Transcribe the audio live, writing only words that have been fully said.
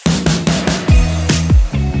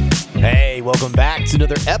welcome back to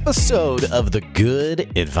another episode of the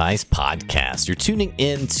Good Advice Podcast. You're tuning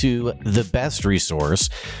into the best resource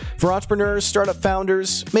for entrepreneurs, startup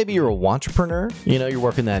founders. Maybe you're a wantrepreneur. You're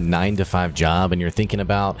working that 9-to-5 job and you're thinking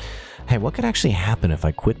about, hey, what could actually happen if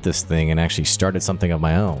I quit this thing and actually started something of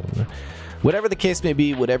my own? Whatever the case may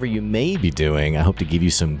be, whatever you may be doing, I hope to give you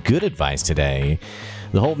some good advice today.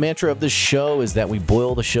 The whole mantra of this show is that we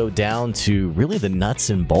boil the show down to really the nuts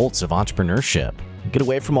and bolts of entrepreneurship. Get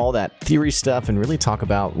away from all that theory stuff and really talk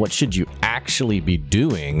about what should you actually be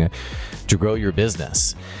doing to grow your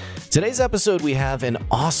business. Today's episode, we have an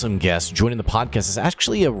awesome guest joining the podcast. It's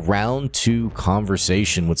actually a round 2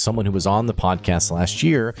 conversation with someone who was on the podcast last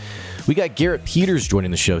year. We got Garrett Peters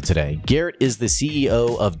joining the show today. Garrett is the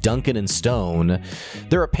CEO of Duncan & Stone.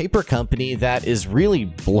 They're a paper company that is really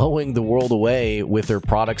blowing the world away with their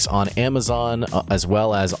products on Amazon as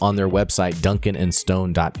well as on their website,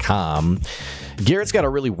 duncanandstone.com. Garrett's got a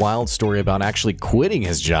really wild story about actually quitting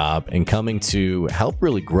his job and coming to help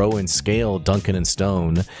really grow and scale Duncan &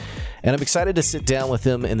 Stone. And I'm excited to sit down with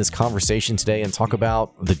him in this conversation today and talk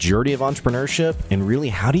about the journey of entrepreneurship and really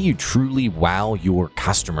how do you truly wow your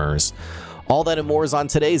customers. All that and more is on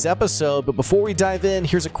today's episode. But before we dive in,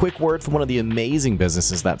 here's a quick word from one of the amazing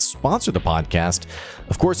businesses that sponsor the podcast.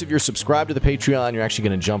 Of course, if you're subscribed to the Patreon, you're actually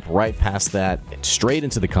going to jump right past that, straight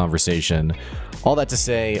into the conversation. All that to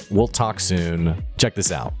say, we'll talk soon. Check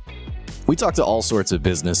this out. We talk to all sorts of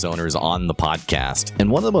business owners on the podcast,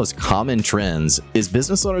 and one of the most common trends is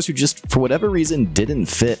business owners who just, for whatever reason, didn't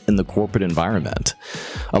fit in the corporate environment.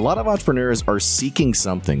 A lot of entrepreneurs are seeking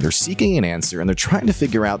something, they're seeking an answer, and they're trying to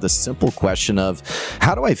figure out the simple question of,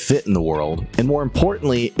 how do I fit in the world? And more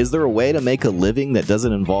importantly, is there a way to make a living that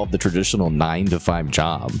doesn't involve the traditional 9-to-5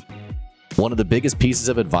 job? One of the biggest pieces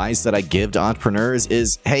of advice that I give to entrepreneurs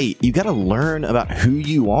is, hey, you got to learn about who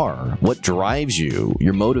you are, what drives you,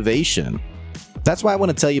 your motivation. That's why I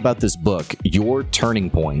want to tell you about this book, Your Turning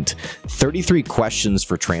Point, 33 Questions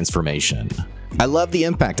for Transformation. I love the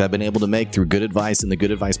impact I've been able to make through Good Advice and the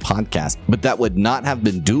Good Advice podcast, but that would not have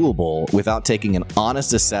been doable without taking an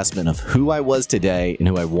honest assessment of who I was today and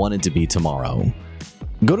who I wanted to be tomorrow.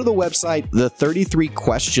 Go to the website,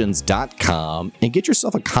 the33questions.com, and get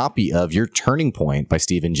yourself a copy of Your Turning Point by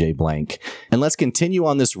Stephen J. Blank. And let's continue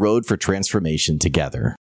on this road for transformation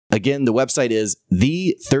together. Again, the website is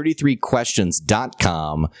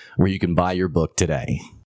the33questions.com, where you can buy your book today.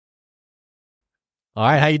 All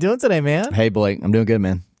right, how you doing today, man? Hey, Blake. I'm doing good,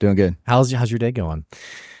 man. Doing good. How's your day going?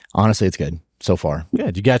 Honestly, it's good so far.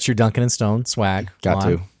 Good. You got your Duncan & Stone swag. Got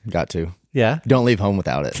to. Yeah. Don't leave home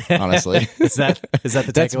without it, honestly. Is that the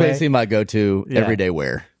takeaway? That's basically my go-to everyday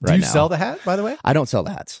wear right now. Do you sell the hat, by the way? I don't sell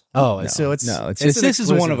the hats. Oh, no. so it's this is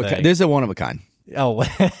one of a kind. This is a one of a kind. Oh,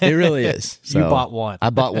 it really is. So you bought one. I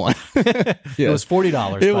bought one. Yeah. It was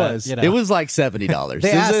 $40. It was. It was like $70.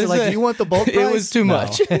 They asked, like, do you want the bulk price? It was too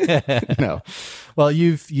much. No. Well,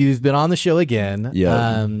 you've been on the show again.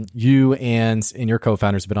 Yeah. You and your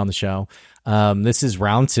co-founders have been on the show. This is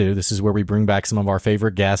round 2. This is where we bring back some of our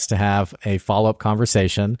favorite guests to have a follow-up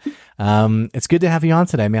conversation. It's good to have you on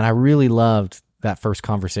today, man. I really loved that first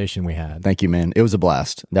conversation we had. Thank you, man. It was a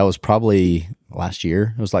blast. That was probably last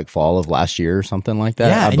year. It was like fall of last year or something like that.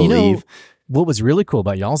 Yeah, I believe. What was really cool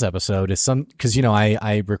about y'all's episode is because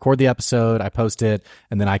I record the episode, I post it,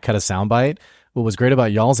 and then I cut a soundbite. What was great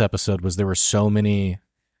about y'all's episode was there were so many,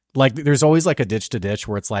 like, there's always like a ditch to ditch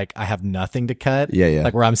where it's like I have nothing to cut. Yeah.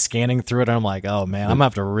 Like where I'm scanning through it and I'm like, oh man, I'm gonna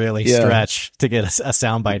have to really stretch to get a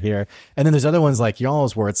soundbite here. And then there's other ones like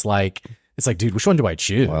y'all's where it's like, dude, which one do I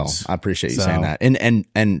choose? Well, I appreciate you saying that.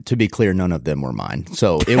 And to be clear, none of them were mine.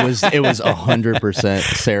 So it was 100%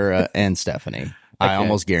 Sarah and Stephanie. I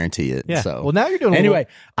almost guarantee it. Yeah. So well, now you're doing anyway.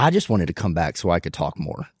 I just wanted to come back so I could talk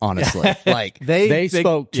more. Honestly, like they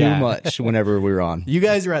spoke too much whenever we were on. You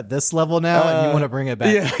guys are at this level now, and you want to bring it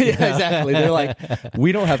back. Yeah, exactly. They're like,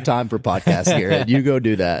 we don't have time for podcasts, Garrett. You go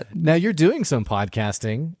do that. Now you're doing some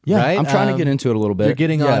podcasting, yeah, right? I'm trying to get into it a little bit. You're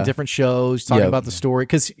getting on different shows, talking about the story.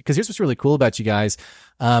 Because here's what's really cool about you guys.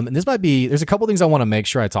 And there's a couple things I want to make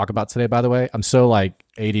sure I talk about today, by the way. I'm so like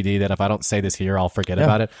ADD that if I don't say this here, I'll forget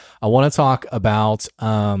about it. I want to talk about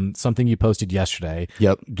something you posted yesterday.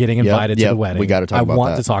 Yep. Getting invited to the wedding. We got to talk about that. I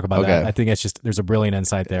want to talk about that. I think it's just, there's a brilliant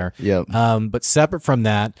insight there. Yep. But separate from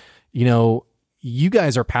that, you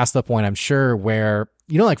guys are past the point, I'm sure, where,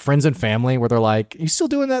 like friends and family where they're like, are you still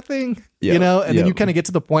doing that thing? Yep. And then you kind of get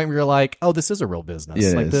to the point where you're like, oh, this is a real business.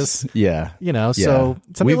 This. Yeah. So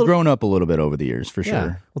we've grown up a little bit over the years for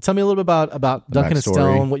sure. Well, tell me a little bit about Duncan &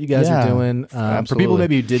 Stone, what you guys are doing. For people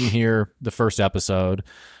maybe who didn't hear the first episode,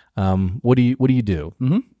 what do you do?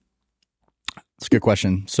 Mm-hmm. It's a good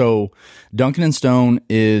question. So Duncan and Stone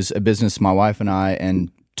is a business my wife and I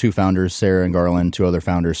and two founders, Sarah and Garland, two other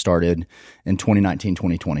founders, started in 2019,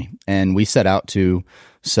 2020. And we set out to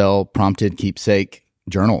sell prompted keepsake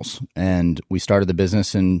journals. And we started the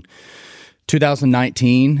business in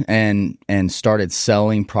 2019 and started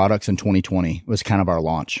selling products in 2020. It was kind of our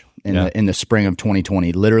launch in the spring of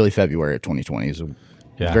 2020, literally February of 2020. It was a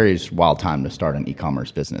very wild time to start an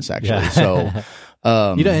e-commerce business, actually. Yeah. So,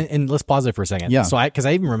 and let's pause it for a second. Yeah. So because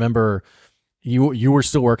I even remember you were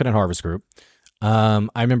still working at Harvest Group. I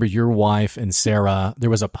remember your wife and Sarah,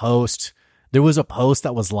 there was a post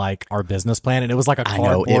that was like our business plan, and it was like a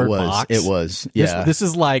cardboard box. It was. Yeah. This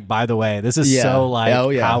is like, by the way, this is so like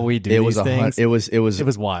how we do these things. It was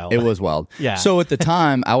wild. It was wild. Yeah. So at the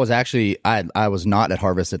time, I was actually, I was not at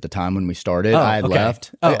Harvest at the time when we started. I had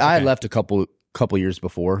left. I had left a couple years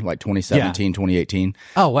before, like 2017, 2018.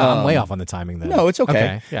 Oh, wow. I'm way off on the timing then. No, it's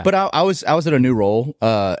okay. Yeah. But I was at a new role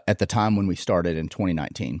at the time when we started in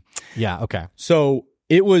 2019. Yeah. Okay. So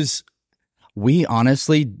we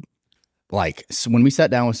honestly, like, so when we sat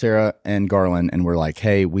down with Sarah and Garland and we're like,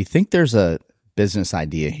 hey, we think there's a business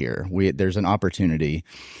idea here. There's an opportunity.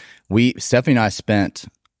 Stephanie and I spent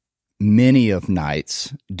many of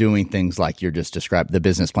nights doing things like you're just described, the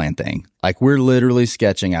business plan thing. Like, we're literally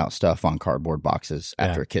sketching out stuff on cardboard boxes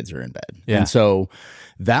after kids are in bed. Yeah. And so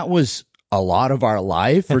that was a lot of our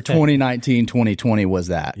life for 2019, 2020 was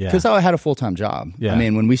that. Because I had a full-time job. Yeah. I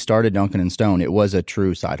mean, when we started Duncan and Stone, it was a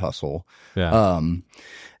true side hustle. Yeah.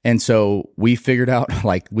 And so we figured out,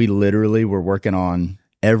 like, we literally were working on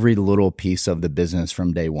every little piece of the business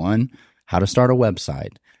from day one. How to start a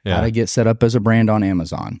website, how to get set up as a brand on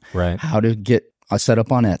Amazon, how to get set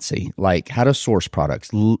up on Etsy, like how to source products,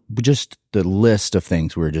 just the list of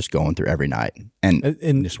things we were just going through every night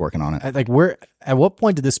and just working on it. Like, at what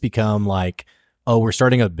point did this become like, oh, we're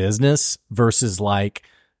starting a business versus like,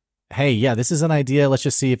 hey, yeah, this is an idea. Let's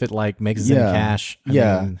just see if it like makes us any cash.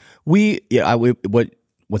 I mean,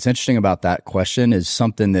 What's interesting about that question is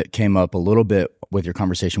something that came up a little bit with your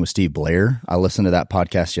conversation with Steve Blair. I listened to that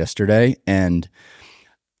podcast yesterday, and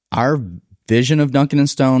our vision of Duncan and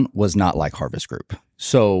Stone was not like Harvest Group.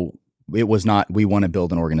 So it was not, we want to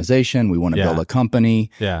build an organization, we want to build a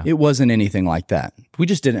company. Yeah. It wasn't anything like that. We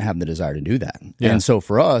just didn't have the desire to do that. Yeah. And so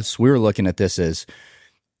for us, we were looking at this as,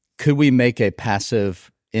 could we make a passive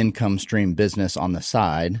income stream business on the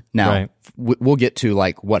side? Now, we'll get to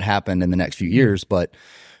like what happened in the next few years, but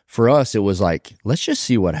for us, it was like, let's just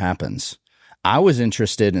see what happens. I was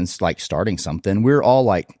interested in like starting something. We're all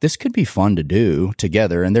like, this could be fun to do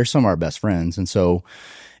together, and they're some of our best friends. And so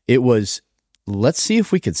it was, let's see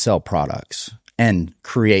if we could sell products and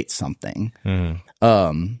create something. And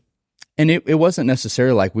it wasn't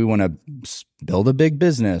necessarily like we want to build a big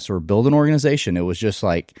business or build an organization. It was just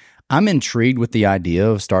like, I'm intrigued with the idea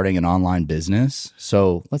of starting an online business.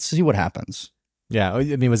 So let's see what happens. Yeah. I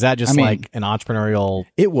mean, was that just like an entrepreneurial?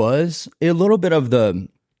 It was a little bit of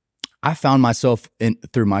I found myself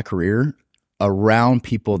through my career around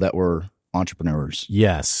people that were entrepreneurs.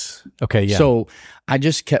 Yes. Okay. Yeah. So I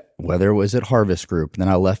just kept, whether it was at Harvest Group, then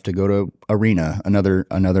I left to go to Arena, another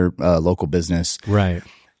local business. Right.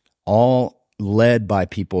 All led by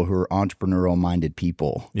people who are entrepreneurial minded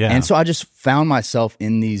people. Yeah. And so I just found myself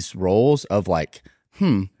in these roles of like,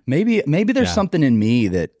 maybe there's something in me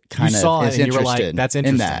that kind of is interested. Like, that's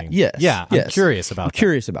interesting. In that. Yes. Yeah. Yes. I'm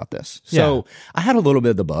curious about this. So I had a little bit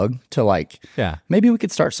of the bug to like, maybe we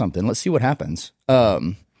could start something. Let's see what happens.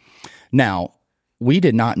 Now, we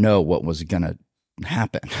did not know what was going to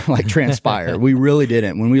happen, like transpire. We really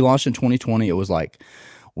didn't. When we launched in 2020, it was like,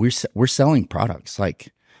 we're selling products.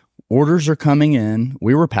 Like, orders are coming in.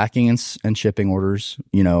 We were packing and shipping orders,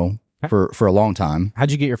 for a long time.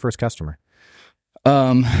 How'd you get your first customer?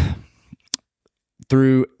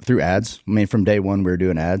 Through ads. I mean, from day one, we were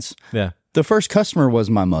doing ads. Yeah. The first customer was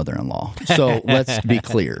my mother-in-law. So let's be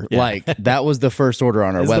clear. Like, that was the first order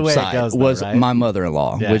on our website was my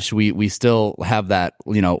mother-in-law, which we still have that,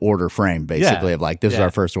 order frame basically of like, this is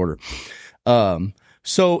our first order.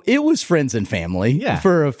 So it was friends and family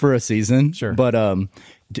for a season. Sure. But, I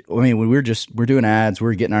mean, we're doing ads.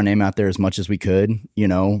 We're getting our name out there as much as we could,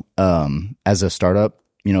 as a startup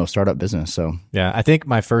business. So yeah, I think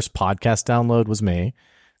my first podcast download was me,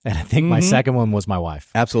 and I think my second one was my wife.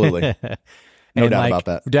 Absolutely. No doubt about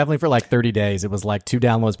that. Definitely for like 30 days, it was like 2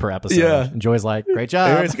 downloads per episode. Yeah. And Joy's like, great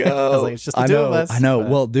job. Let's go. I was like, it's just the two of us. I know.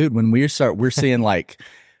 Well, dude, when we're seeing like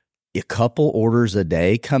a couple orders a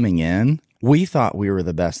day coming in, we thought we were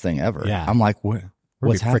the best thing ever. Yeah. I'm like,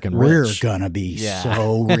 we're gonna be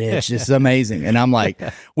so rich. This is amazing. And I'm like,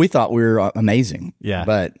 we thought we were amazing. Yeah.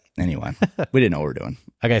 But anyway, we didn't know what we were doing.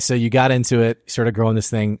 Okay, so you got into it, started growing this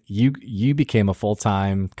thing. You became a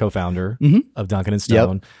full-time co-founder of Duncan and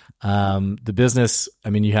Stone. The business,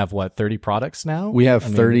 I mean, you have what, 30 products now? We have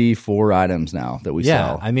 34 items now that we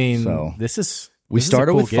sell. I mean, so we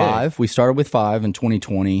started with gig. 5. We started with 5 in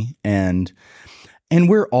 2020, and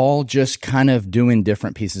we're all just kind of doing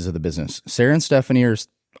different pieces of the business. Sarah and Stephanie are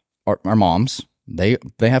moms. They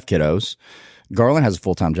have kiddos. Garland has a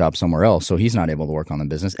full-time job somewhere else, so he's not able to work on the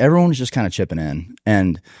business. Everyone's just kind of chipping in,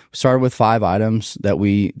 and we started with 5 items that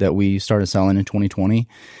we started selling in 2020,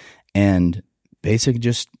 and basically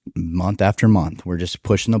just month after month, we're just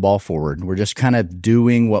pushing the ball forward. We're just kind of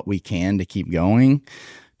doing what we can to keep going,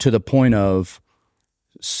 to the point of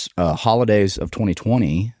holidays of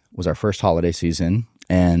 2020 was our first holiday season,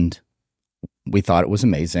 and we thought it was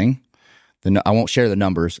amazing. I won't share the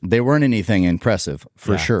numbers. They weren't anything impressive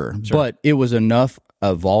for sure, but it was enough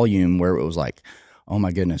of volume where it was like, oh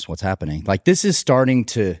my goodness, what's happening? Like, this is starting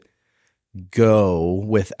to go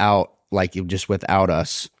without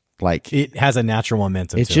us. Like, it has a natural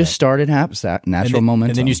momentum. It just started natural momentum.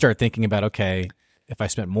 And then you start thinking about, okay, if I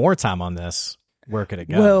spent more time on this, where could it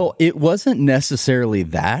go? Well, it wasn't necessarily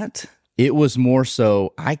that. It was more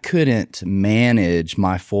so I couldn't manage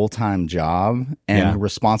my full-time job and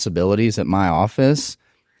responsibilities at my office.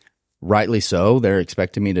 Rightly so. They're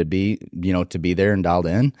expecting me to be there and dialed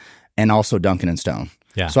in, and also Duncan and Stone.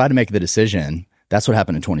 Yeah. So I had to make the decision. That's what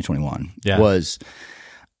happened in 2021. Yeah. Was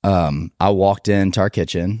I walked into our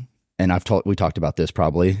kitchen, and we talked about this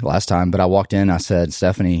probably last time, but I walked in, I said,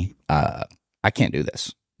 Stephanie, I can't do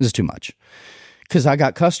this. This is too much. Because I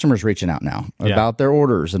got customers reaching out now about their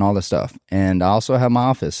orders and all this stuff. And I also have my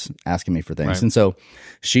office asking me for things. Right. And so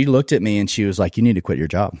she looked at me and she was like, you need to quit your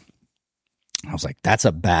job. I was like, that's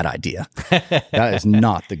a bad idea. That is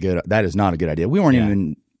not a good idea. We weren't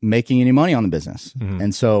even making any money on the business. Mm-hmm.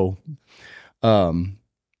 And so,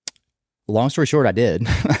 long story short, I did.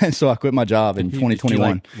 So I quit my job in 2021.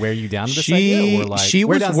 Like, wear you down to this idea? Or like, she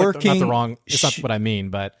was working. Not the wrong, it's not what I mean,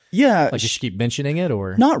 but just keep mentioning it,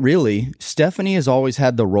 or not really. Stephanie has always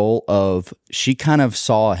had the role of, she kind of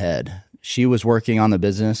saw ahead. She was working on the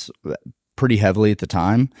business pretty heavily at the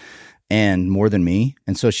time, and more than me.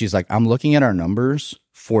 And so she's like, I'm looking at our numbers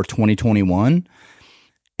for 2021,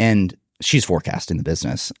 and she's forecasting the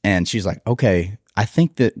business. And she's like, okay, I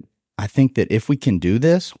think that if we can do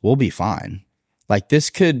this, we'll be fine. Like, this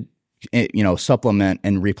could, supplement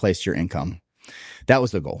and replace your income. That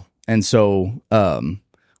was the goal. And so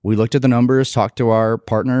we looked at the numbers, talked to our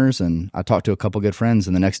partners, and I talked to a couple good friends.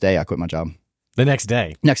 And the next day, I quit my job. The next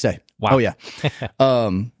day? Next day. Wow. Oh, yeah.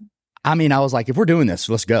 I mean, I was like, if we're doing this,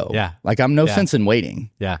 let's go. Yeah. Like, I'm no sense in waiting.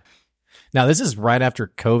 Yeah. Now, this is right after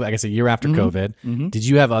COVID, I guess a year after COVID. Mm-hmm. Did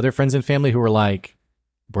you have other friends and family who were like,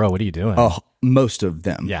 bro, what are you doing? Oh, most of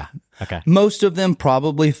them. Yeah. Okay. Most of them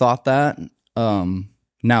probably thought that.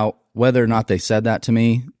 Now, whether or not they said that to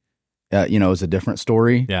me, is a different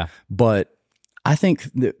story. Yeah. But I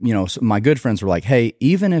think that, my good friends were like, hey,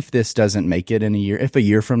 even if this doesn't make it in a year, if a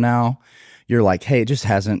year from now you're like, hey, it just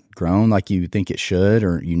hasn't grown like you think it should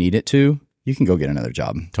or you need it to, you can go get another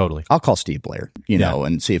job. Totally. I'll call Steve Blair,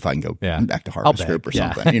 and see if I can go back to Harvest Group or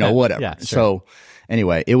something, whatever. Yeah, sure. So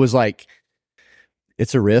anyway, it was like,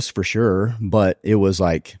 it's a risk for sure, but it was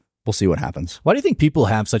like, we'll see what happens. Why do you think people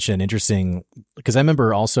have such an interesting, because I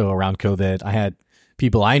remember also around COVID, I had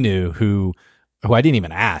people I knew who I didn't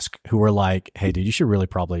even ask, who were like, hey, dude, you should really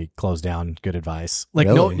probably close down Good Advice. Like,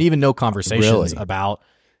 really? no conversations about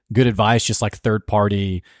Good Advice, just like third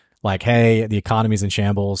party, like, hey, the economy's in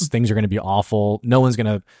shambles, things are going to be awful. No one's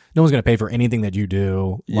going to pay for anything that you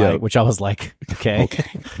do. Like, which I was like, okay.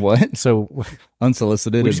 What? So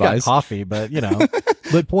unsolicited we just advice. Got coffee, but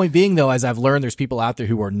but point being though, as I've learned, there's people out there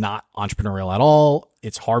who are not entrepreneurial at all.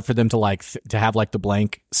 It's hard for them to to have like the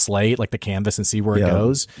blank slate, like the canvas, and see where it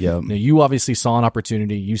goes. Yeah. Now, you obviously saw an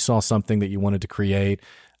opportunity. You saw something that you wanted to create.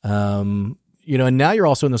 And now you're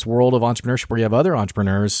also in this world of entrepreneurship where you have other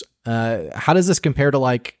entrepreneurs. How does this compare to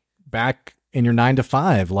like back in your 9 to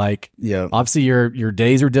 5? Like, obviously your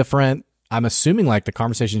days are different. I'm assuming like the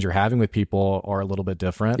conversations you're having with people are a little bit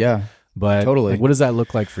different. Yeah, but totally. Like, what does that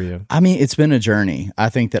look like for you? I mean, it's been a journey. I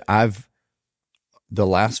think that the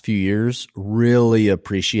last few years really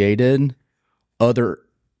appreciated other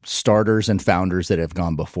starters and founders that have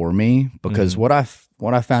gone before me, because what I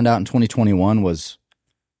found out in 2021 was,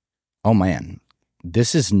 oh man,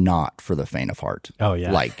 this is not for the faint of heart. Oh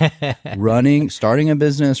yeah. Like starting a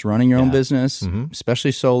business, running your own business,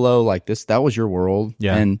 especially solo, like this, that was your world.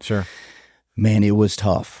 Yeah. And sure, man, it was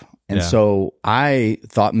tough. And so I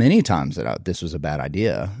thought many times that this was a bad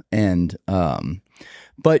idea. And,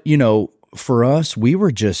 but for us,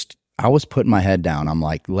 I was putting my head down. I'm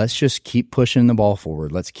like, let's just keep pushing the ball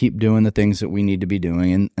forward. Let's keep doing the things that we need to be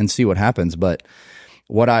doing and see what happens. But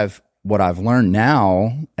what I've learned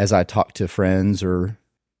now as I talk to friends or,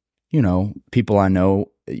 people I know,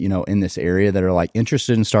 in this area that are like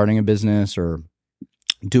interested in starting a business or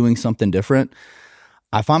doing something different,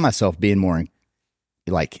 I find myself being more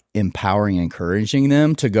like empowering, encouraging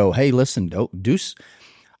them to go, hey, listen,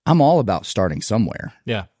 I'm all about starting somewhere.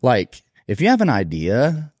 Yeah. Like if you have an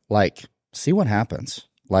idea, like see what happens.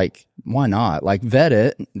 Like why not? Like vet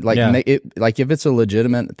it. Like make it, like if it's a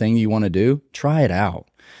legitimate thing you want to do, try it out.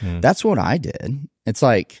 That's what I did. It's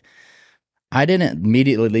like I didn't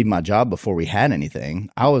immediately leave my job before we had anything.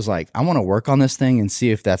 I was like, I want to work on this thing and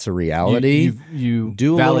see if that's a reality. You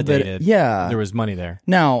do validated. A little bit. Yeah, there was money there.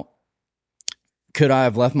 Now, could I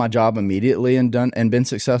have left my job immediately and been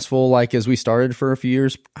successful like as we started for a few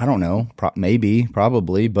years? I don't know.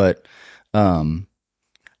 Probably, but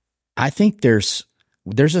I think there's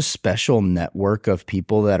a special network of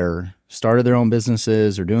people that are started their own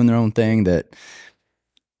businesses or doing their own thing that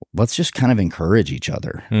let's just kind of encourage each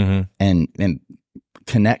other and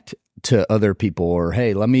connect to other people, or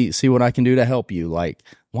hey, let me see what I can do to help you. Like,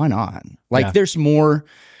 why not? Like there's more.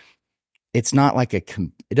 It's not like it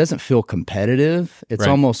doesn't feel competitive. It's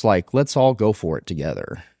almost like let's all go for it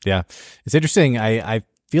together. Yeah. It's interesting. I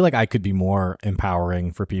feel like I could be more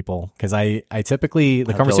empowering for people because I typically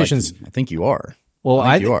the conversations. I think you are. Well,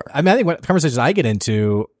 I think you are. I mean, I think what conversations I get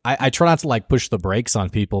into, I try not to like push the brakes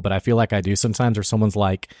on people, but I feel like I do sometimes where someone's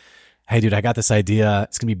like, hey, dude, I got this idea.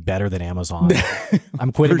 It's going to be better than Amazon.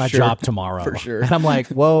 I'm quitting my job tomorrow. For sure. And I'm like,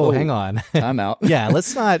 whoa, hang on. Time out. Yeah,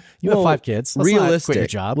 let's not, you have 5 kids. Let's not quit your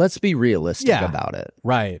job. Let's be realistic about it.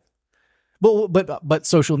 Right. But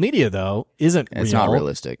social media, though, isn't real. It's not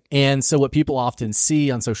realistic. And so what people often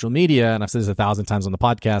see on social media, and I've said this 1,000 times on the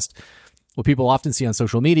podcast, what people often see on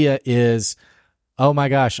social media is, oh my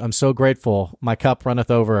gosh, I'm so grateful. My cup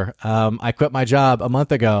runneth over. I quit my job a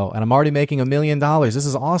month ago and I'm already making $1 million. This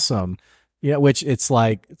is awesome. Yeah, which it's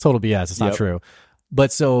like total BS. It's not true.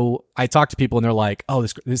 But so I talk to people and they're like, oh,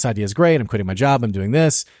 this idea is great. I'm quitting my job. I'm doing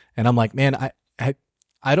this. And I'm like, man,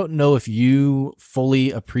 I don't know if you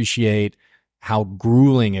fully appreciate how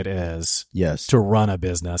grueling it is to run a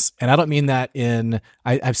business. And I don't mean that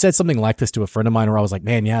I've said something like this to a friend of mine where I was like,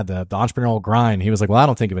 man, the entrepreneurial grind. He was like, well, I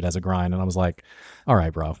don't think of it as a grind. And I was like, all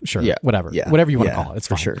right, bro, sure. Whatever you want to call it. It's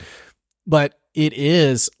fine. For sure. But it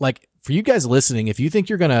is like for you guys listening, if you've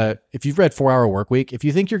read 4 Hour Work Week, if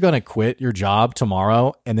you think you're going to quit your job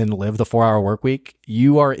tomorrow and then live the 4 Hour Work Week,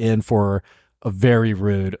 you are in for a very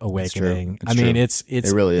rude awakening. I mean, it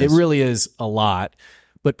really is a lot.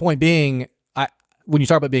 But point being, when you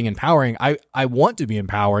talk about being empowering, I want to be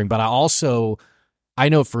empowering, but I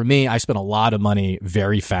know for me, I spent a lot of money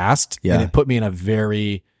very fast and it put me in a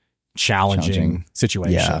very challenging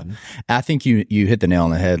situation. Yeah. I think you hit the nail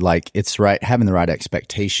on the head. Like it's right, having the right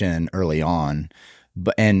expectation early on.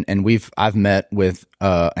 But, and I've met with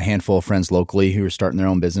a handful of friends locally who are starting their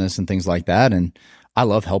own business and things like that. And I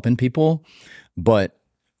love helping people, but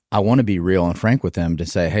I want to be real and frank with them to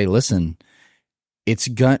say, hey, listen,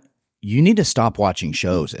 you need to stop watching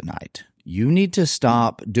shows at night. You need to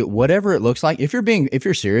stop whatever it looks like. If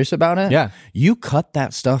you're serious about it, you cut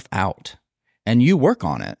that stuff out and you work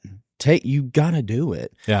on it. You got to do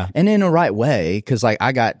it. Yeah. And in a right way. Cause like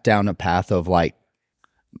I got down a path of like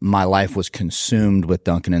my life was consumed with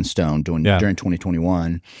Duncan and Stone during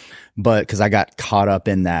 2021. But cause I got caught up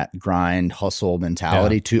in that grind hustle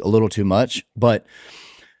mentality a little too much. But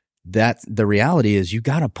the reality is you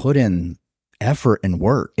got to put in effort and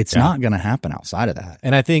work. It's not going to happen outside of that.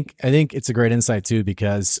 And I think it's a great insight too,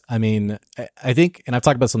 because I mean, I think, and I've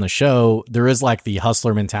talked about this on the show, there is like the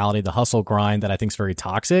hustler mentality, the hustle grind that I think is very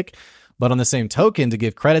toxic. But on the same token, to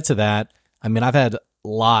give credit to that, I mean, I've had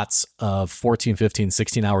lots of 14, 15,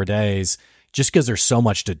 16-hour days just because there's so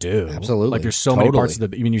much to do. Absolutely. Like there's so many parts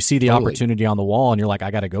of you see the opportunity on the wall and you're like,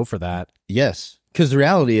 I got to go for that. Yes. Because the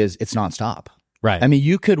reality is it's nonstop. Right. I mean,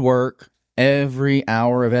 you could work every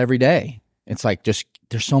hour of every day. It's like there's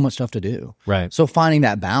so much stuff to do. Right. So finding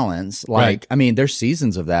that balance, I mean, there's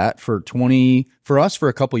seasons of that for us for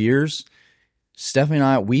a couple years. Stephanie and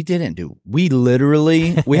I, we had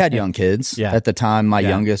young kids at the time. My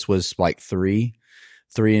youngest was like 3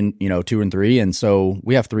 and 2 and 3. And so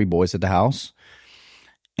we have 3 boys at the house.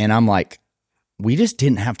 And I'm like, we just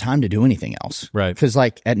didn't have time to do anything else. Right. Cause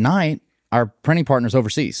like at night, our printing partner's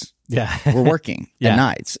overseas. Yeah. we're working at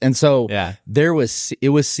nights. And so Yeah. it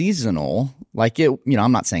was seasonal. Like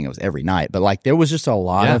I'm not saying it was every night, but like there was just a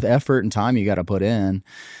lot of effort and time you got to put in.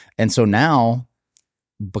 And so now,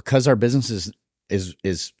 because our business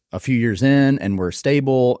is a few years in and we're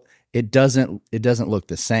stable, it doesn't look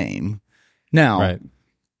the same. Now,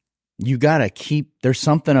 you got to there's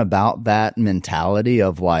something about that mentality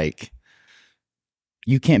of like,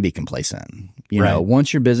 you can't be complacent. You know,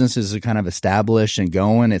 once your business is kind of established and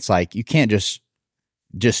going, it's like, you can't just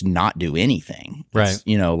not do anything. It's,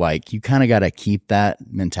 you know, like you kind of got to keep that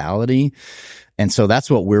mentality. And so that's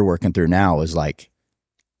what we're working through now is like,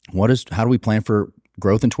 how do we plan for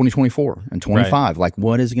growth in 2024 and 25? Like,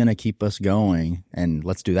 what is going to keep us going? And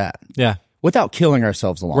let's do that. Yeah. Without killing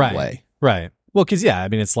ourselves along the way. Right. Well, because, I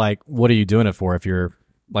mean, it's like, what are you doing it for if you're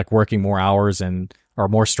like working more hours or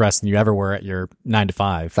more stress than you ever were at your 9 to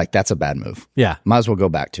 5? It's like, that's a bad move. Yeah. Might as well go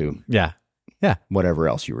back to yeah. whatever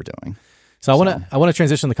else you were doing. So I want to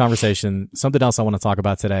transition the conversation. Something else I want to talk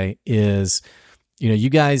about today is, you know, you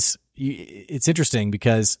guys, it's interesting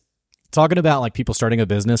because talking about like people starting a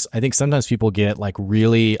business, I think sometimes people get like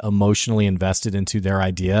really emotionally invested into their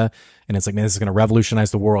idea, and it's like, man, this is going to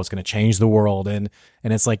revolutionize the world. It's going to change the world, and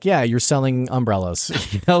it's like, yeah, you're selling umbrellas,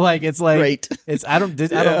 you know, like it's like it's I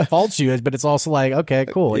don't fault you, but it's also like, okay,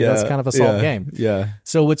 cool, that's kind of a solved game. Yeah.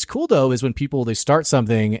 So what's cool though is when they start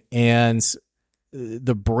something and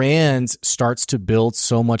the brand starts to build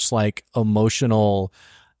so much like emotional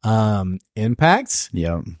impacts.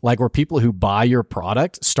 Yeah. Like where people who buy your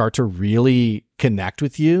product start to really connect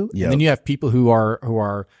with you. Yep. And then you have people who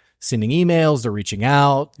are sending emails, they're reaching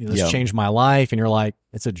out, you know, this changed my life. And you're like,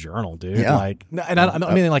 it's a journal, dude. Yeah. Like, and I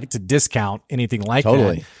don't mean like to discount anything like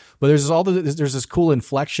that. But there's this cool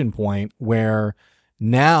inflection point where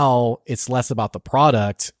now it's less about the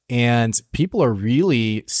product and people are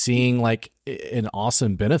really seeing like an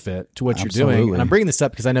awesome benefit to what you're doing. And I'm bringing this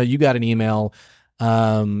up because I know you got an email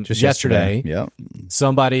just yesterday. Yeah.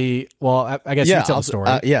 Somebody, well, I guess you can tell the story.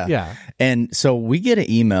 Yeah. And so we get an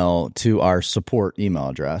email to our support email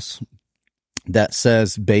address that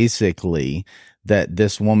says basically that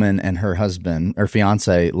this woman and her husband or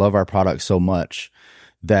fiance love our product so much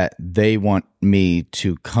that they want me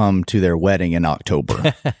to come to their wedding in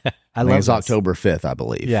October. I think it's October 5th, I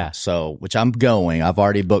believe. Yeah. So, which I'm going. I've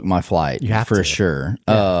already booked my flight for sure.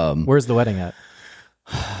 Yeah. Where's the wedding at?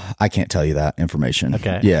 I can't tell you that information.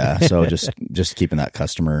 Okay. Yeah. So just keeping that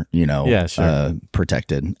customer, you know,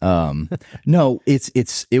 protected. No,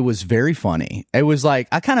 it was very funny. It was like,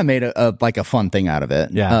 I kind of made a fun thing out of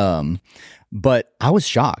it. Yeah. But I was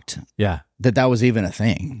shocked. Yeah. That was even a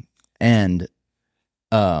thing. And,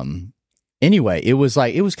 anyway, it was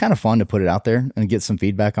kind of fun to put it out there and get some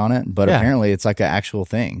feedback on it. But apparently it's like an actual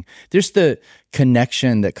thing. There's the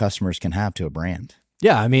connection that customers can have to a brand.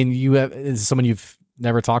 Yeah. I mean, is someone you've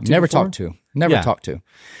never talked to? Never talked to.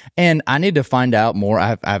 And I need to find out more.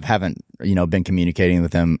 I haven't, been communicating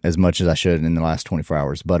with them as much as I should in the last 24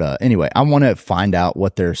 hours. But anyway, I want to find out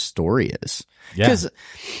what their story is. Yeah. Because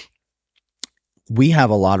we have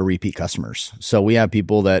a lot of repeat customers. So we have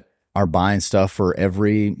people that are buying stuff for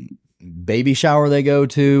every baby shower they go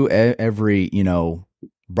to, every,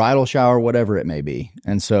 bridal shower, whatever it may be.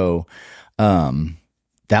 And so,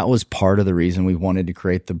 that was part of the reason we wanted to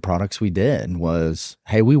create the products we did was,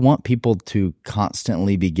 hey, we want people to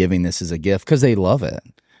constantly be giving this as a gift because they love it.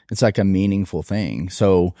 It's like a meaningful thing.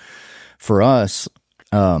 So for us,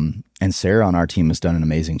 and Sarah on our team has done an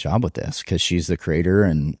amazing job with this because she's the creator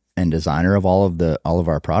and designer of all of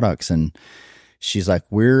our products. And she's like,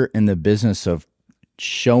 we're in the business of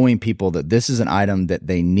showing people that this is an item that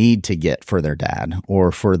they need to get for their dad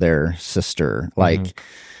or for their sister. Like,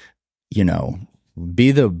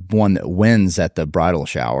 be the one that wins at the bridal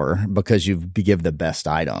shower because you give the best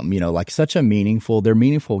item, like they're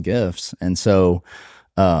meaningful gifts. And so,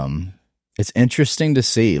 it's interesting to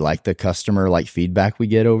see like the customer like feedback we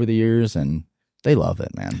get over the years and they love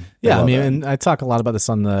it, man. I mean, and I talk a lot about this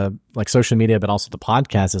on the like social media, but also the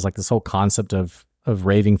podcast is like this whole concept of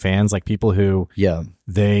raving fans, like people who,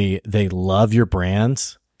 they love your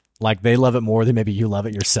brand. Like they love it more than maybe you love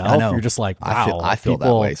it yourself. I know. You're just like, wow. I feel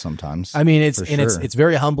that way sometimes. I mean, it's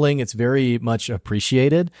very humbling. It's very much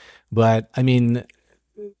appreciated. But I mean,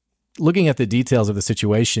 looking at the details of the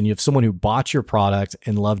situation, you have someone who bought your product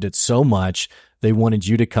and loved it so much they wanted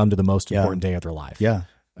you to come to the most important day of their life. Yeah.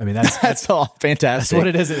 I mean, that's all fantastic. That's what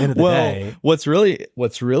it is at the end of the day. What's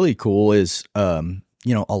really cool is, a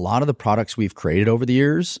lot of the products we've created over the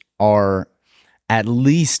years are at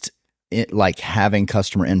least like having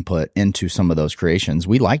customer input into some of those creations.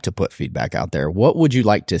 We like to put feedback out there. What would you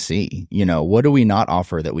like to see? What do we not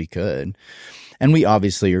offer that we could? And we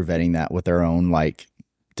obviously are vetting that with our own like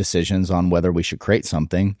decisions on whether we should create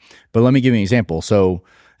something. But let me give you an example. So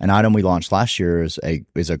an item we launched last year is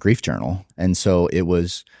a grief journal. And so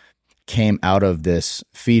came out of this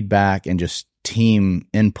feedback and just team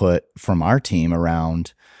input from our team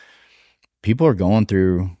around people are going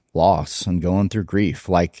through loss and going through grief.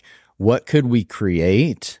 Like, what could we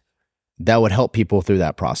create that would help people through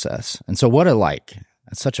that process? And so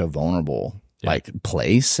it's such a vulnerable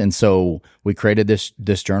place. And so we created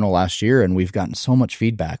this journal last year, and we've gotten so much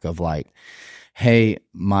feedback of like, hey,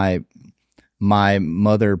 my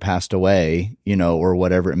mother passed away, or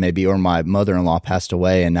whatever it may be, or my mother-in-law passed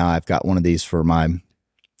away, and now I've got one of these for my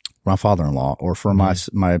father-in-law or for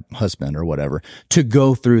my husband or whatever to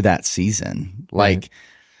go through that season. Like,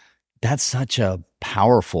 that's such a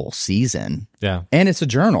powerful season. Yeah. And it's a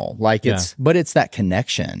journal. Like but it's that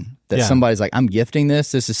connection that somebody's like, I'm gifting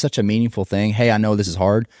this. This is such a meaningful thing. Hey, I know this is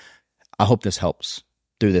hard. I hope this helps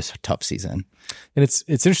through this tough season. And it's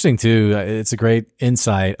interesting too. It's a great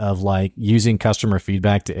insight of like using customer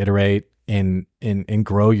feedback to iterate and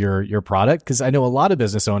grow your product. Cause I know a lot of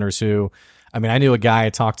business owners I knew a guy I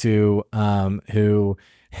talked to, who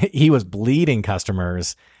he was bleeding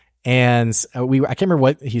customers, and I can't remember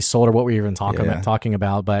what he sold or what we were even talking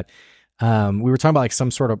about, but we were talking about like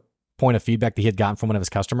some sort of point of feedback that he had gotten from one of his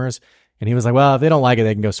customers. And he was like, well, if they don't like it,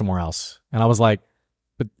 they can go somewhere else. And I was like,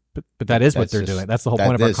 but that is what they're doing. That's the whole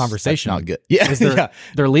point of our conversation. That's not good. Yeah.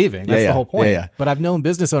 They're leaving. That's the whole point. Yeah. But I've known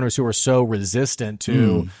business owners who are so resistant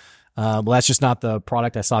to, well, that's just not the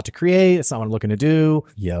product I sought to create. It's not what I'm looking to do.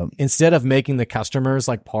 Yeah. Instead of making the customers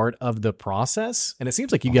like part of the process. And it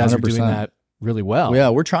seems like you guys 100%. Are doing that really well. Yeah,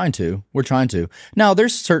 we're trying to. Now,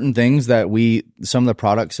 there's certain things that some of the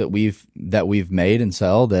products that we've made and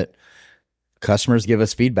sell that customers give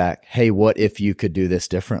us feedback. Hey, what if you could do this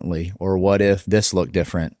differently? Or what if this looked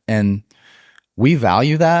different? And we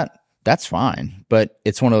value that. That's fine. But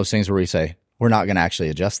it's one of those things where we say, we're not going to actually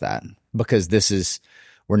adjust that because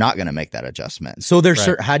we're not going to make that adjustment. So there's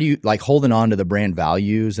how do you like holding on to the brand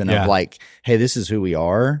values and of like, hey, this is who we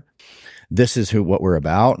are. This is what we're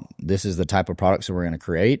about. This is the type of products that we're going to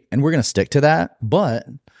create, and we're going to stick to that. But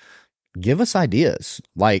give us ideas.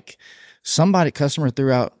 Like customer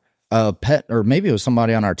threw out a pet, or maybe it was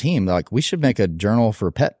somebody on our team. Like, we should make a journal for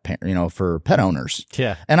for pet owners.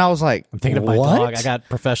 Yeah. And I was like, I'm thinking of my dog. I got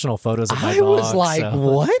professional photos of my dog. I was like,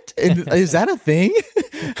 what? Is that a thing?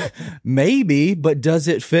 Maybe, but does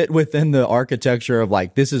it fit within the architecture of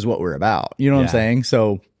like, this is what we're about? You know what I'm saying?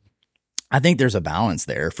 So I think there's a balance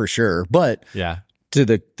there for sure. But to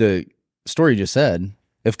the story you just said,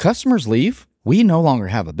 if customers leave, we no longer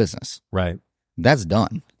have a business. Right. That's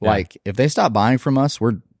done. Yeah. Like, if they stop buying from us,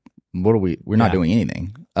 we're not doing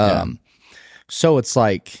anything. So it's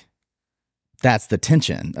like, that's the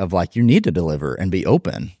tension of like, you need to deliver and be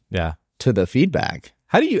open to the feedback.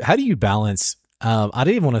 How do you balance, I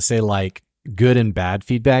don't even want to say like good and bad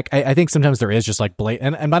feedback. I think sometimes there is just like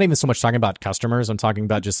blatant, and I'm not even so much talking about customers. I'm talking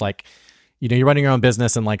about just like, you're running your own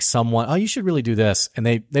business and like someone, oh, you should really do this. And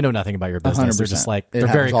they know nothing about your business. 100%. They're just like, they're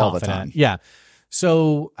very confident. Yeah.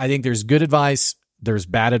 So I think there's good advice, there's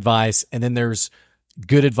bad advice, and then there's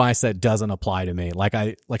good advice that doesn't apply to me. Like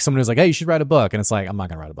someone who's like, hey, you should write a book. And it's like, I'm not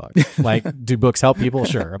going to write a book. Like, do books help people?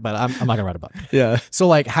 Sure. But I'm not going to write a book. Yeah. So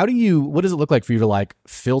like, what does it look like for you to like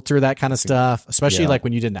filter that kind of stuff? Especially like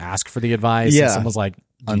when you didn't ask for the advice and someone's like,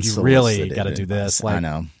 you really got to do this. Like, I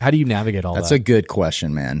know. How do you navigate all that? That's a good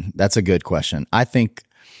question, man. That's a good question. I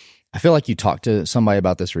feel like you talked to somebody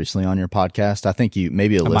about this recently on your podcast. I think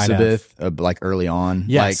maybe Elizabeth, like early on.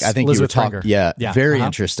 Yes, like I think Elizabeth you were talking. Yeah, very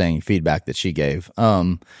interesting feedback that she gave.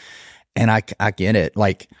 And I get it.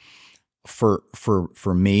 Like for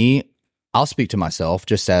me, I'll speak to myself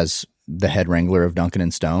just as the head wrangler of Duncan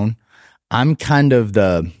and Stone. I'm kind of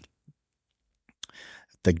the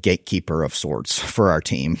gatekeeper of sorts for our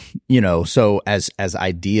team. So as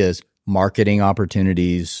ideas, marketing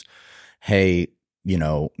opportunities, hey,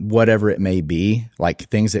 whatever it may be, like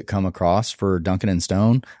things that come across for Duncan and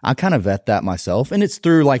Stone, I kind of vet that myself. And it's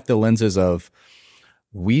through like the lenses of,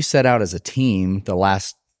 we set out as a team over the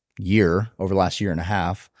last year and a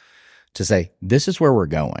half to say, this is where we're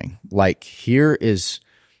going. Like, this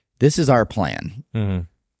is our plan. Mm-hmm.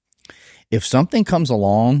 If something comes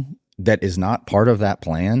along that is not part of that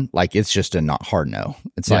plan, like, it's just a not hard no.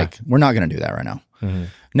 It's like, we're not going to do that right now. Mm-hmm.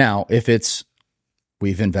 Now, if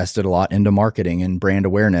we've invested a lot into marketing and brand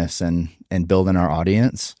awareness and building our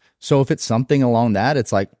audience. So if it's something along that,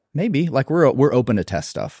 it's like, maybe like we're open to test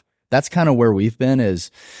stuff. That's kind of where we've been is,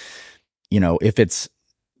 if it's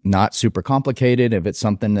not super complicated, if it's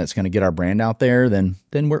something that's going to get our brand out there, then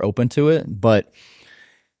we're open to it. But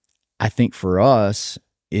I think for us,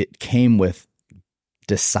 it came with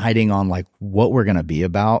deciding on like what we're going to be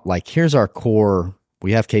about. Like, here's our core.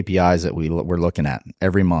 We have KPIs that we're looking at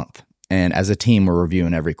every month. And as a team, we're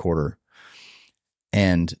reviewing every quarter.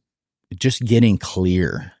 And just getting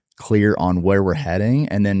clear on where we're heading.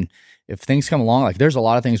 And then if things come along, like there's a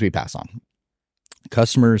lot of things we pass on.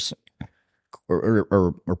 Customers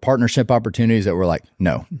or partnership opportunities that we're like,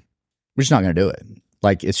 no, we're just not going to do it.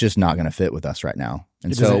 Like, it's just not going to fit with us right now.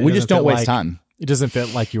 And so we just don't waste time. It doesn't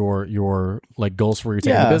fit like your like goals for your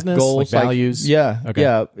taking the business, goals, like values.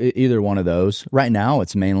 Either one of those. Right now,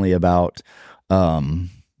 it's mainly about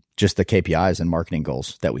just the KPIs and marketing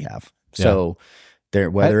goals that we have. So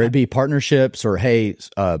whether it be partnerships or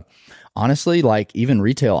honestly, like even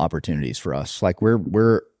retail opportunities for us. Like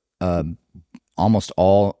we're almost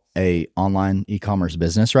all a online e-commerce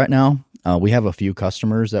business right now. We have a few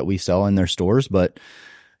customers that we sell in their stores, but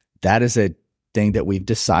that is a thing that we've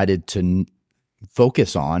decided to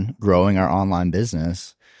focus on, growing our online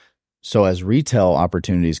business. So as retail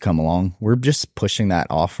opportunities come along, we're just pushing that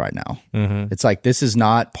off right now. Mm-hmm. It's like, this is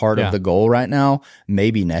not part of the goal right now.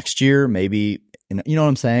 Maybe next year, maybe, you know what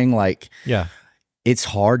I'm saying? Like, it's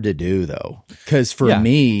hard to do though. Cause for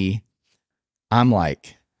me, I'm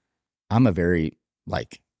a very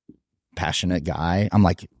like passionate guy. I'm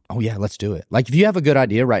like, oh yeah, let's do it. Like, if you have a good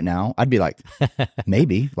idea right now, I'd be like,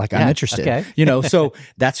 maybe, like I'm interested, so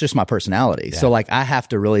that's just my personality. Yeah. So like, I have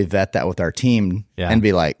to really vet that with our team and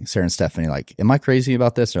be like, Sarah and Stephanie, like, am I crazy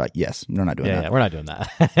about this? They're like, yes, we're not doing that. Yeah, we're not doing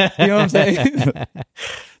that. You know what I'm saying?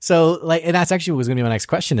 So like, and that's actually was going to be my next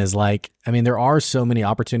question is like, I mean, there are so many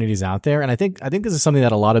opportunities out there. And I think this is something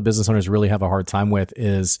that a lot of business owners really have a hard time with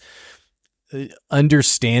is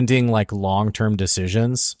understanding like long-term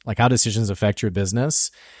decisions, like how decisions affect your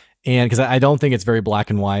business. And because I don't think it's very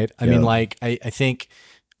black and white. I mean, like, I think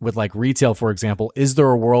with like retail, for example, is there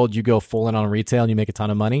a world you go full in on retail and you make a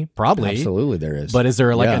ton of money? Probably. Absolutely there is. But is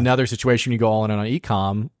there like another situation you go all in on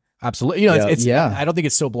e-com? Absolutely. You know, it's I don't think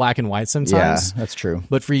it's so black and white sometimes. Yeah, that's true.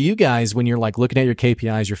 But for you guys, when you're like looking at your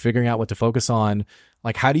KPIs, you're figuring out what to focus on.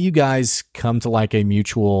 Like, how do you guys come to like a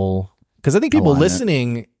mutual, because I think people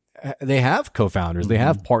listening, they have co-founders, they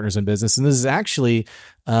have partners in business. And this is actually,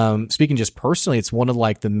 speaking just personally, it's one of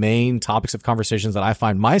like the main topics of conversations that I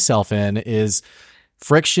find myself in is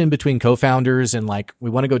friction between co-founders, and like,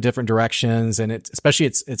 we want to go different directions. And especially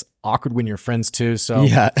it's awkward when you're friends too. So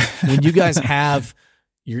when you guys have,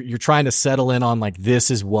 you're trying to settle in on like,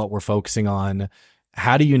 this is what we're focusing on.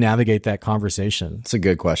 How do you navigate that conversation? It's a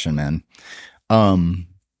good question, man.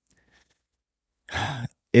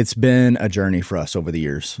 It's been a journey for us over the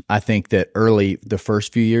years. I think that the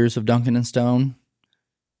first few years of Duncan and Stone,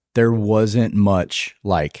 there wasn't much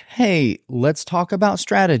like, hey, let's talk about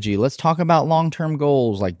strategy. Let's talk about long-term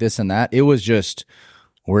goals, like this and that. It was just,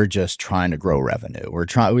 we're just trying to grow revenue. We're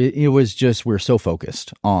so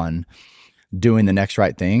focused on doing the next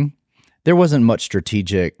right thing. There wasn't much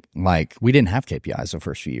strategic, like we didn't have KPIs the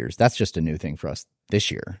first few years. That's just a new thing for us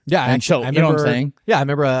this year. Yeah. And so, you know what I'm saying? Yeah. I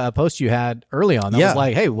remember a post you had early on that was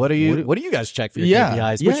like, hey, what do you guys check for your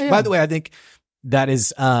KPIs? Which, by the way, I think that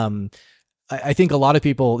is, I think a lot of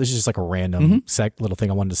people, this is just like a random little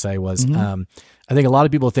thing I wanted to say was, I think a lot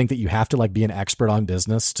of people think that you have to like be an expert on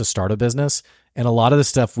business to start a business. And a lot of the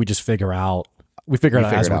stuff we just figure out. We figure it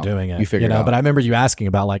out as we're doing it. You know, but I remember you asking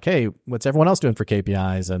about like, hey, what's everyone else doing for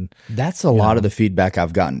KPIs? And that's a lot of the feedback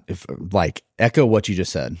I've gotten. If like echo what you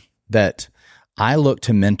just said, that I look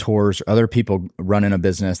to mentors, other people running a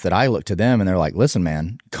business that I look to them and they're like, listen,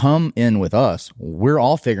 man, come in with us. We're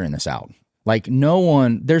all figuring this out. Like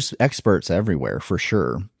there's experts everywhere for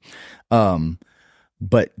sure.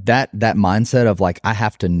 But that mindset of like, I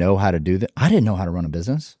have to know how to do that. I didn't know how to run a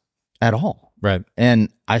business at all. Right.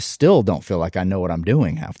 And I still don't feel like I know what I'm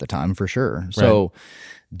doing half the time for sure. So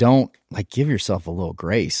don't like give yourself a little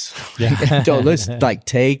grace. Yeah. Let's like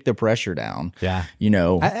take the pressure down. Yeah. You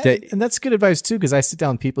know, and that's good advice too. Cause I sit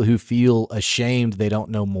down with people who feel ashamed they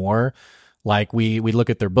don't know more. Like we look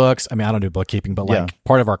at their books. I mean, I don't do bookkeeping, but like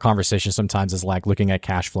part of our conversation sometimes is like looking at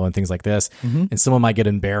cash flow and things like this. And someone might get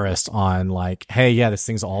embarrassed on like, hey, this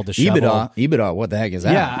thing's all disheveled. EBITDA, what the heck is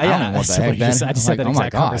that? Yeah, I don't know what the heck. I just had that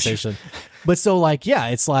exact conversation. But so like,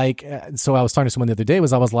 it's like, so I was talking to someone the other day I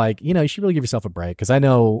was like, you should really give yourself a break. Cause I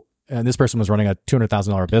know, and this person was running a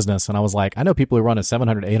 $200,000 business. And I was like, I know people who run a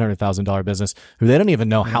 $700,000, $800,000 business who they don't even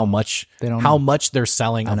know how much they're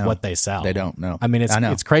selling of what they sell. They don't know. I mean,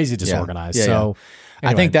 it's crazy disorganized. Yeah. So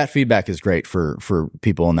anyway. I think that feedback is great for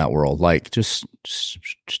people in that world. Like just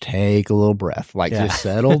take a little breath, like just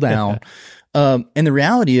settle down. And the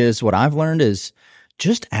reality is what I've learned is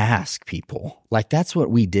just ask people. Like that's what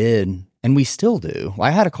we did And we still do.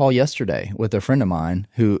 I had a call yesterday with a friend of mine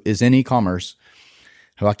who is in e-commerce,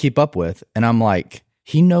 who I keep up with. And I'm like,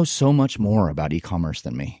 he knows so much more about e-commerce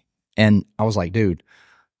than me. And I was like, dude,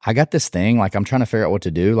 I got this thing. Like, I'm trying to figure out what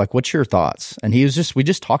to do. Like, what's your thoughts? And we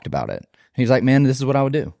just talked about it. He's like, man, this is what I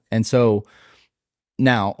would do. And so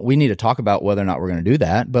now we need to talk about whether or not we're going to do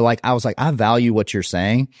that. But like, I was like, I value what you're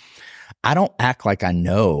saying. I don't act like I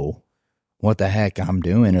know what the heck I'm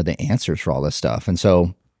doing or the answers for all this stuff. And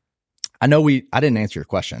so I didn't answer your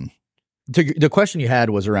question. The question you had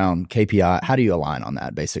was around KPI. How do you align on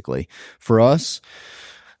that? Basically, for us,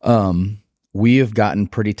 we have gotten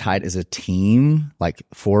pretty tight as a team, like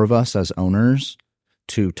 4 of us as owners,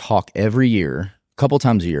 to talk every year, a couple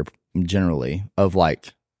times a year, generally, of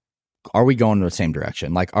like, are we going in the same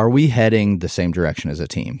direction? Like, are we heading the same direction as a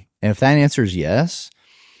team? And if that answer is yes,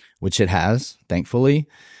 which it has, thankfully,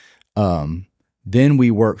 then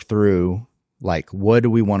we work through, like, what do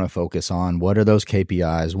we want to focus on? What are those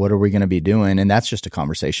KPIs? What are we going to be doing? And that's just a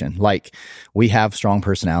conversation. Like, we have strong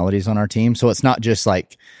personalities on our team. So it's not just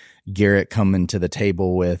like Garrett coming to the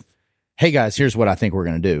table with, hey guys, here's what I think we're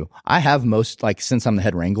going to do. I have since I'm the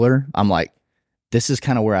head wrangler, I'm like, this is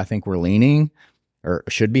kind of where I think we're leaning or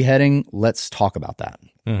should be heading. Let's talk about that.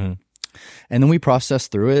 Mm-hmm. And then we process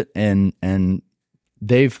through it. And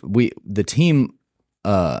the team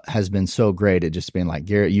has been so great at just being like,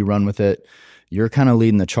 Garrett, you run with it. You're kind of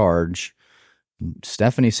leading the charge.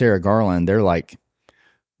 Stephanie, Sarah, Garland, they're like,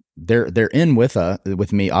 they're in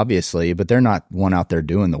with me, obviously, but they're not one out there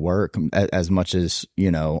doing the work as much as,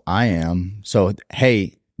 I am. So,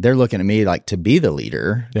 hey, they're looking at me like to be the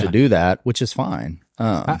leader to do that, which is fine.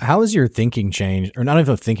 How has your thinking changed? Or not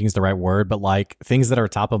even if thinking is the right word, but like things that are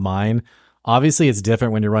top of mind. Obviously, it's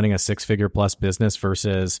different when you're running a 6-figure plus business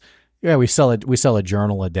versus, we sell a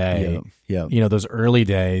journal a day. Yeah. Those early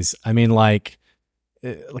days. I mean, like,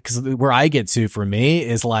 because where I get to for me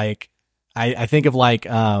is like, I think of like,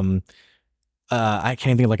 I can't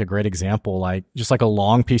think of like a great example, like just like a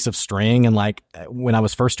long piece of string. And like when I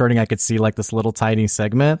was first starting, I could see like this little tiny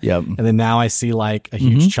segment. Yep. And then now I see like a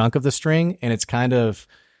huge chunk of the string, and it's kind of,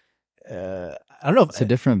 I don't know. It's a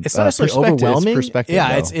different, it's not necessarily overwhelming. Perspective,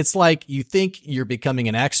 yeah. It's like you think you're becoming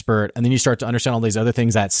an expert, and then you start to understand all these other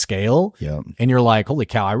things at scale. Yep. And you're like, holy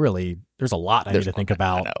cow, there's a lot I need to think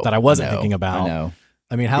about that I wasn't thinking about. I know.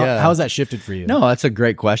 I mean, how has that shifted for you? No, that's a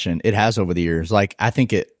great question. It has over the years. Like, I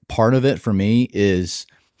think part of it for me is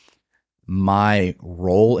my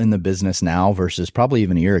role in the business now versus probably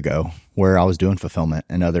even a year ago where I was doing fulfillment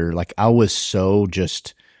and I was so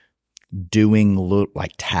just doing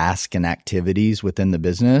like tasks and activities within the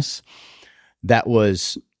business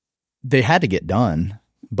they had to get done.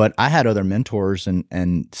 But I had other mentors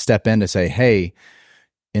and step in to say, hey,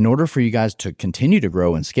 in order for you guys to continue to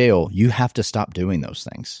grow and scale, you have to stop doing those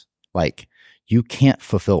things. Like, you can't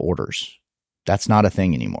fulfill orders. That's not a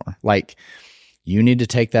thing anymore. Like, you need to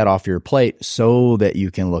take that off your plate so that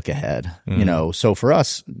you can look ahead. So for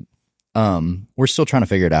us, we're still trying to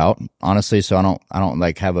figure it out, honestly. So I don't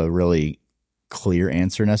like have a really clear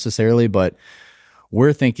answer necessarily, but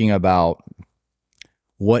we're thinking about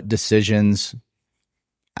what decisions,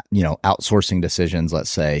 outsourcing decisions, let's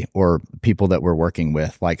say, or people that we're working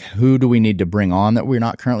with, like who do we need to bring on that we're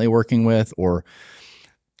not currently working with, or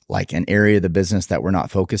like an area of the business that we're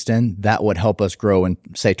not focused in that would help us grow in,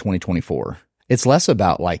 say, 2024. It's less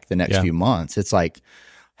about like the next few months. It's like,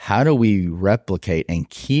 how do we replicate and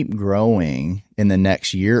keep growing in the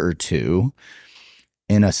next year or two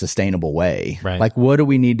in a sustainable way? Right. Like, what do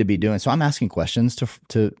we need to be doing? So I'm asking questions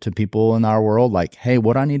to people in our world, like, hey,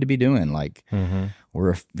 what do I need to be doing? Like,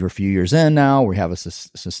 we're a few years in now. We have a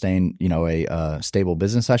sustained, a stable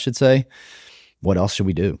business, I should say. What else should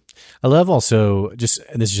we do? I love also this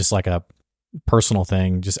is just like a personal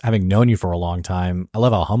thing, just having known you for a long time. I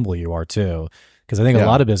love how humble you are too. Because I think a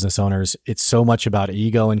lot of business owners, it's so much about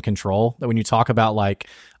ego and control that when you talk about like,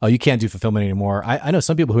 oh, you can't do fulfillment anymore. I know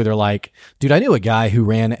some people who they're like, dude, I knew a guy who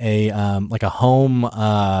ran a like a home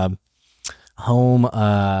not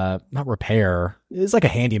repair. It's like a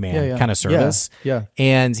handyman kind of service. Yeah.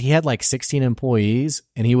 And he had like 16 employees,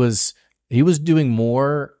 and he was doing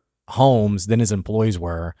more homes than his employees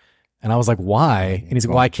were. And I was like, why? And he's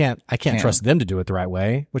like, well, I can't trust them to do it the right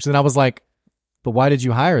way. Which then I was like, but why did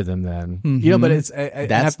you hire them then? Mm-hmm. But it's a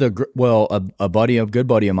good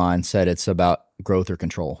buddy of mine said it's about growth or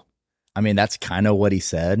control. I mean, that's kind of what he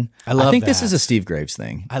said. I think this is a Steve Graves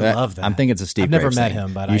thing. I love that. I'm thinking it's a Steve Graves thing. I've never met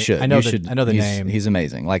him, but you should. I know the name. He's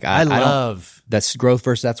amazing. Like, I love that's growth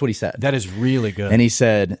first. That's what he said. That is really good. And he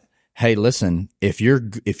said, hey, listen, if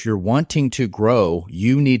you're wanting to grow,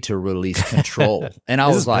 you need to release control. And I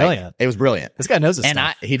was like, brilliant. It was brilliant. This guy knows his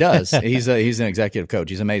stuff. He does. He's an executive coach.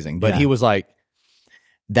 He's amazing. But he was like,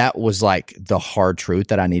 that was like the hard truth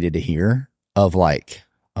that I needed to hear of like,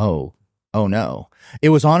 oh no. It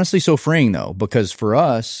was honestly so freeing though, because for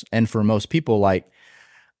us and for most people, like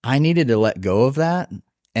I needed to let go of that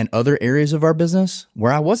and other areas of our business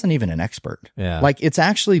where I wasn't even an expert. Yeah. Like it's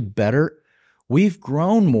actually better. We've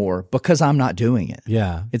grown more because I'm not doing it.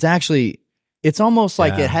 Yeah. It's almost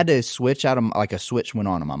like it had to switch out of like a switch went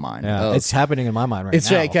on in my mind. Yeah. It's happening in my mind right now. It's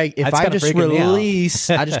like, if I just release,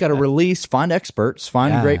 I just got to release, find experts,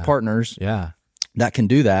 find great partners that can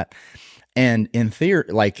do that. And in theory,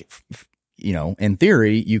 like, in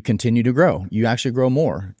theory, you continue to grow. You actually grow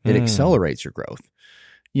more. It accelerates your growth.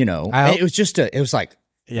 It was like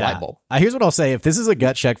light bulb. Here's what I'll say. If this is a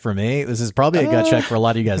gut check for me, this is probably a gut check for a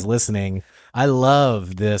lot of you guys listening. I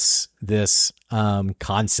love this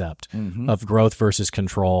concept of growth versus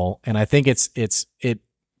control. And I think it's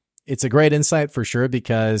a great insight for sure,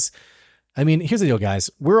 because I mean, here's the deal, guys.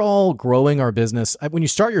 We're all growing our business. When you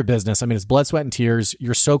start your business, I mean, it's blood, sweat, and tears.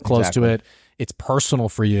 You're so close to it. It's personal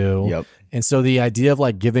for you. Yep. And so the idea of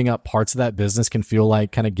like giving up parts of that business can feel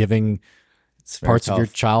like kind of giving parts of your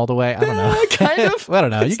child away. I don't know. Kind of. I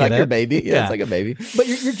don't know. It's you like get your it. baby. Yeah, it's like a baby. But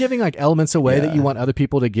you're giving like elements away that you want other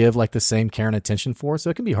people to give like the same care and attention for. So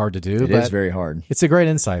it can be hard to do. It is very hard. It's a great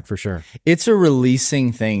insight for sure. It's a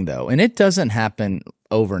releasing thing though. And it doesn't happen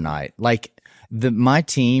overnight. Like my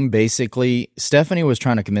team, basically, Stephanie was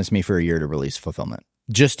trying to convince me for a year to release fulfillment.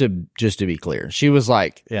 Just to be clear, she was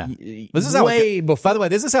like, this is how by the way,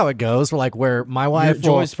 this is how it goes. Where my wife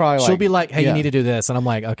she'll be like, hey, you need to do this, and I'm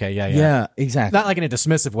like, okay, yeah, exactly. Not like in a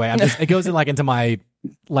dismissive way. It goes in like into my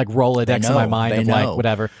like Rolodex in my mind of like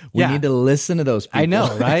whatever. We need to listen to those people. I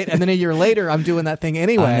know, right? And then a year later, I'm doing that thing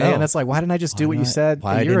anyway, and it's like, why didn't I just do what you said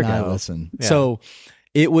a year ago? I listen? Yeah. So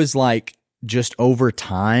it was like just over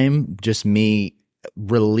time, just me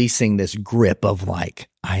releasing this grip of like,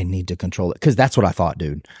 I need to control it. Because that's what I thought,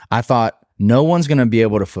 dude. I thought no one's going to be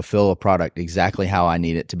able to fulfill a product exactly how I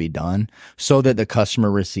need it to be done so that the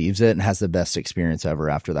customer receives it and has the best experience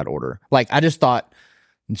ever after that order. Like, I just thought,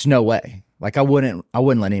 there's no way. Like, I wouldn't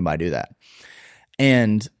let anybody do that.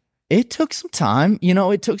 And it took some time.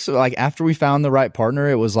 It took like after we found the right partner,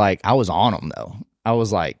 it was like, I was on them though. I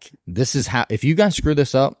was like, this is how, if you guys screw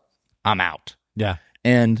this up, I'm out. Yeah.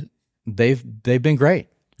 And they've been great.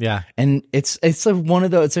 Yeah. And it's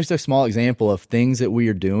just a small example of things that we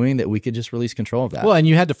are doing that we could just release control of that. Well, and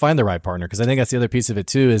you had to find the right partner, because I think that's the other piece of it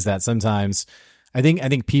too, is that sometimes I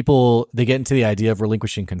think people, they get into the idea of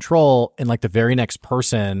relinquishing control and like the very next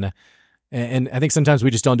person. And I think sometimes we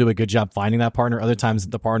just don't do a good job finding that partner. Other times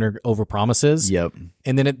the partner overpromises. Yep.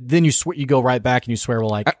 And then you go right back and you swear,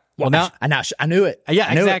 I knew it.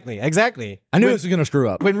 Yeah, exactly. I knew it was going to screw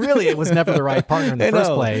up. When really it was never the right partner in the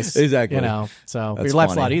first place. Exactly. So That's your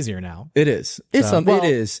life's funny. a lot easier now. It is. It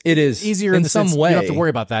is easier in some way. You don't have to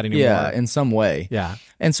worry about that anymore. Yeah, in some way. Yeah.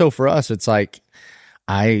 And so for us, it's like,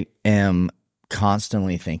 I am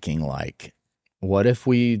constantly thinking like, what if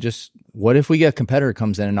we get a competitor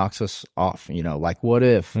comes in and knocks us off? Like what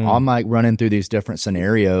if I'm like running through these different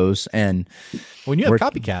scenarios, and when you have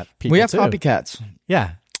copycat people, we have too. copycats.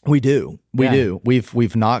 Yeah, we do. We do. We've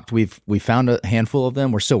found a handful of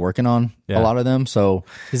them. We're still working on a lot of them. So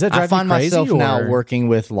does that drive I find you crazy, myself now working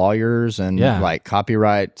with lawyers and like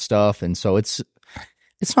copyright stuff, and so it's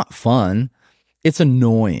not fun. It's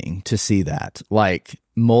annoying to see that, like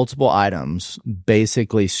multiple items,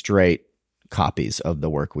 basically straight copies of the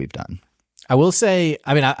work we've done. I will say,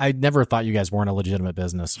 I mean, I never thought you guys weren't a legitimate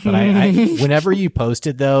business, but I whenever you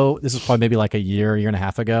posted though, this was probably maybe like a year and a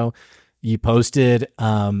half ago, you posted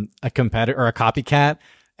a competitor or a copycat,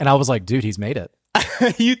 and I was like, dude, he's made it.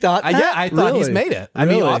 You thought that? Yeah, I thought Really? he's made it. I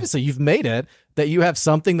mean, obviously you've made it, that you have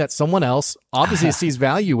something that someone else obviously sees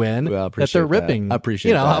value in, that they're ripping. I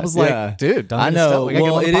appreciate that. I was like, dude, don't I know.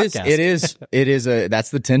 Well, it is that's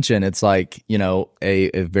the tension. It's like,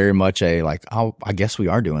 a very much a like, oh, I guess we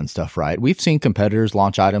are doing stuff right. We've seen competitors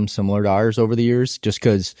launch items similar to ours over the years, just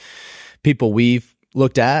because people we've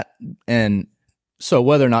looked at, and so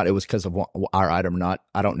whether or not it was because of our item or not,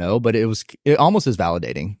 I don't know, but it almost is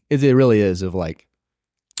validating. It really is, of like,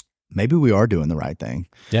 maybe we are doing the right thing.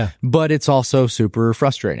 Yeah. But it's also super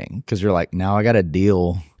frustrating, because you're like, now I got to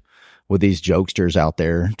deal with these jokesters out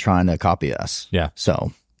there trying to copy us. Yeah.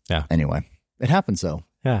 So, anyway, it happens though.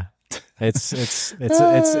 Yeah. It's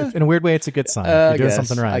in a weird way, it's a good sign. You're doing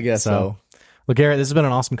something right. I guess so. Well, Garrett, this has been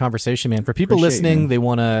an awesome conversation, man. For people listening, they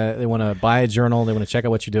want to buy a journal, they want to check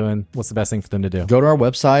out what you're doing. What's the best thing for them to do? Go to our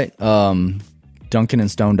website.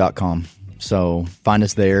 duncanandstone.com. So find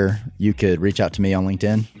us there. You could reach out to me on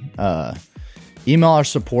LinkedIn. Email our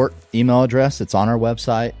support email address. It's on our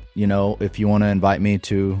website. You know, if you want to invite me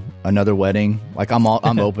to another wedding, like I'm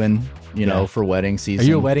open, you know, for wedding season. Are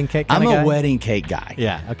you a wedding cake guy? I'm a wedding cake guy.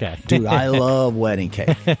 Yeah, okay. Dude, I love wedding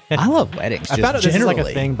cake. I love weddings. Just I found out this is generally.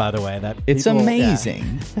 like a thing, by the way. That It's people,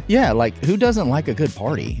 amazing. Yeah, like who doesn't like a good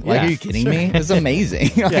party? Like, Yeah, are you kidding me? It's amazing.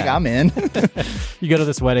 Like, Yeah. I'm in. You go to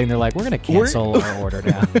this wedding, they're like, we're going to cancel our order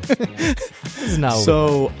now. This is not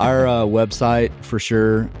So our website, for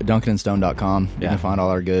sure, duncanandstone.com. You Yeah. can find all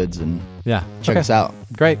our goods and Yeah. check us out.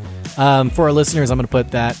 Great. For our listeners, I'm going to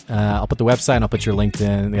put that. I'll put the website and I'll put your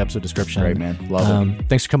LinkedIn in the episode description. Great, man. Love it.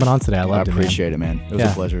 Thanks for coming on today. I I loved it, man. appreciate it, man. It was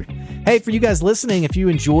Yeah. a pleasure. Hey, for you guys listening, if you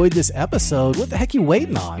enjoyed this episode, what the heck you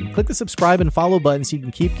waiting on? Click the subscribe and follow button so you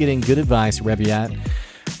can keep getting good advice wherever you're at.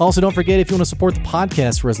 Also, don't forget, if you want to support the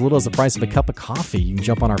podcast for as little as the price of a cup of coffee, you can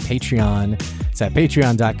jump on our Patreon. It's at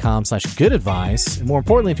patreon.com/goodadvice. And more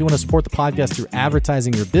importantly, if you want to support the podcast through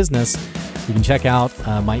advertising your business, you can check out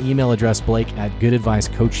my email address,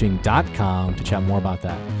 blake@goodadvicecoaching.com, to chat more about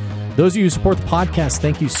that. Those of you who support the podcast,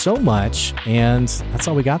 thank you so much. And that's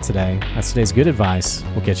all we got today. That's today's good advice.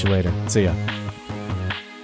 We'll catch you later. See ya.